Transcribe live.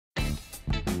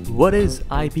What is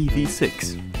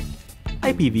IPv6?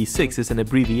 IPv6 is an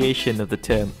abbreviation of the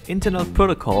term Internet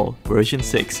Protocol version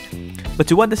 6. But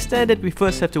to understand it, we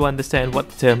first have to understand what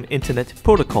the term Internet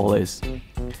Protocol is.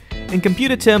 In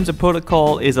computer terms, a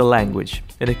protocol is a language,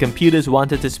 and if computers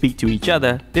wanted to speak to each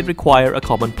other, they'd require a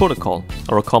common protocol,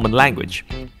 or a common language.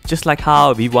 Just like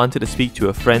how if you wanted to speak to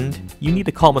a friend, you need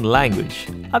a common language,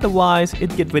 otherwise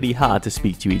it'd get really hard to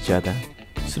speak to each other.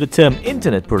 So the term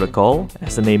Internet Protocol,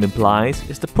 as the name implies,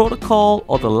 is the protocol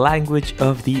or the language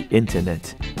of the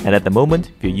Internet. And at the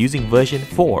moment, we're using version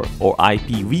 4 or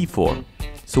IPv4.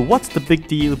 So what's the big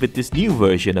deal with this new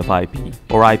version of IP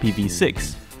or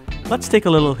IPv6? Let's take a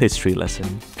little history lesson.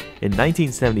 In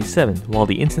 1977, while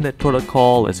the Internet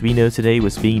Protocol as we know today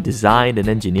was being designed and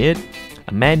engineered,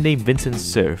 a man named Vincent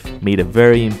Cerf made a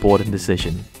very important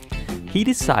decision. He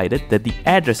decided that the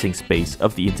addressing space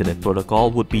of the Internet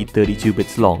Protocol would be 32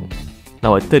 bits long.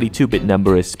 Now a 32-bit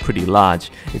number is pretty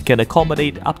large. It can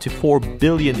accommodate up to 4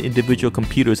 billion individual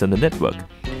computers on the network.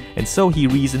 And so he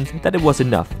reasoned that it was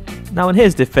enough. Now in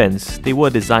his defense, they were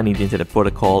designing the Internet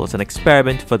Protocol as an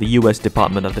experiment for the US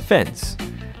Department of Defense.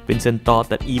 Vincent thought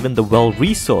that even the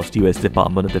well-resourced US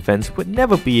Department of Defense would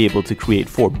never be able to create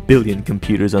 4 billion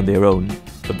computers on their own.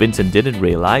 What Vincent didn't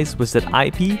realize was that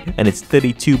IP and its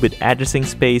 32-bit addressing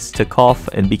space took off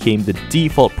and became the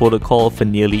default protocol for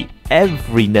nearly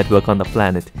every network on the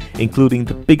planet, including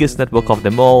the biggest network of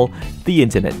them all, the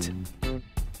Internet.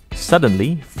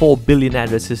 Suddenly, 4 billion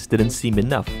addresses didn't seem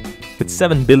enough. With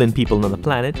 7 billion people on the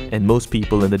planet, and most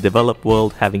people in the developed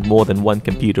world having more than one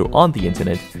computer on the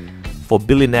Internet, 4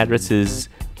 billion addresses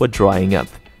were drying up.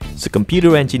 So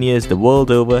computer engineers the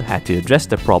world over had to address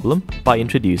the problem by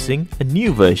introducing a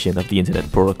new version of the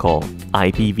Internet Protocol,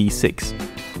 IPv6.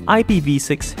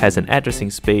 IPv6 has an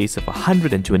addressing space of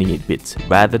 128 bits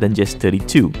rather than just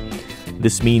 32.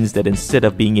 This means that instead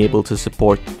of being able to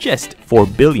support just 4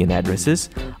 billion addresses,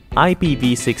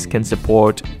 IPv6 can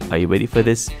support, are you ready for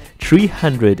this,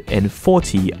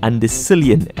 340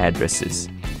 undecillion addresses.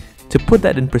 To put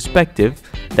that in perspective,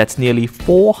 that's nearly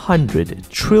 400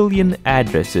 trillion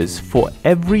addresses for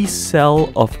every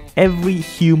cell of every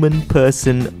human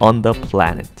person on the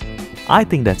planet. I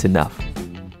think that's enough.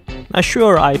 Now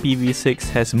sure,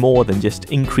 IPv6 has more than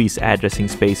just increased addressing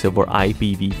space over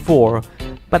IPv4,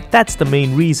 but that's the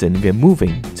main reason we're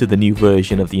moving to the new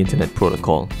version of the Internet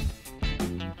Protocol.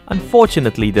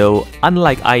 Unfortunately though,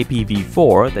 unlike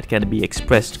IPv4 that can be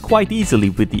expressed quite easily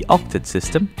with the octet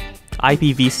system,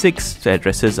 IPv6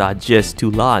 addresses are just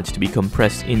too large to be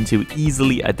compressed into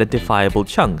easily identifiable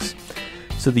chunks.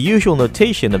 So the usual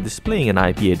notation of displaying an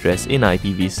IP address in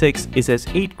IPv6 is as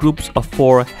 8 groups of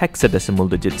 4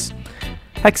 hexadecimal digits.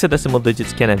 Hexadecimal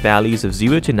digits can have values of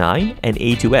 0 to 9 and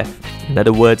A to F. In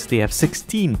other words, they have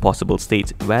 16 possible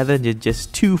states rather than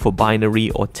just 2 for binary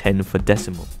or 10 for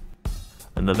decimal.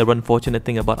 Another unfortunate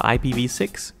thing about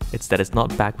IPv6 is that it's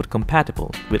not backward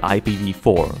compatible with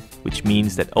IPv4, which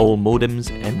means that old modems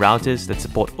and routers that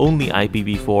support only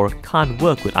IPv4 can't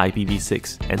work with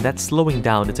IPv6, and that's slowing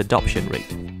down its adoption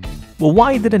rate. Well,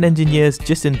 why didn't engineers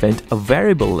just invent a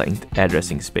variable length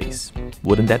addressing space?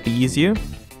 Wouldn't that be easier?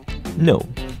 No.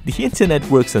 The Internet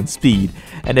works on speed,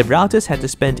 and if routers had to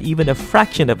spend even a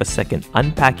fraction of a second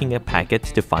unpacking a packet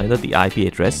to find out the IP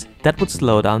address, that would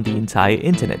slow down the entire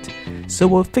Internet.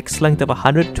 So a fixed length of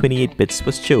 128 bits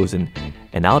was chosen,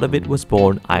 and out of it was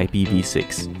born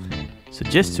IPv6. So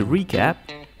just to recap,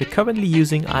 we're currently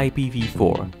using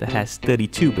IPv4 that has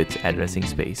 32 bits addressing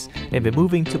space, and we're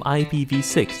moving to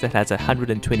IPv6 that has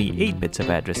 128 bits of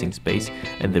addressing space,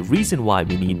 and the reason why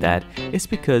we need that is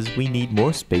because we need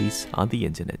more space on the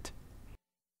Internet.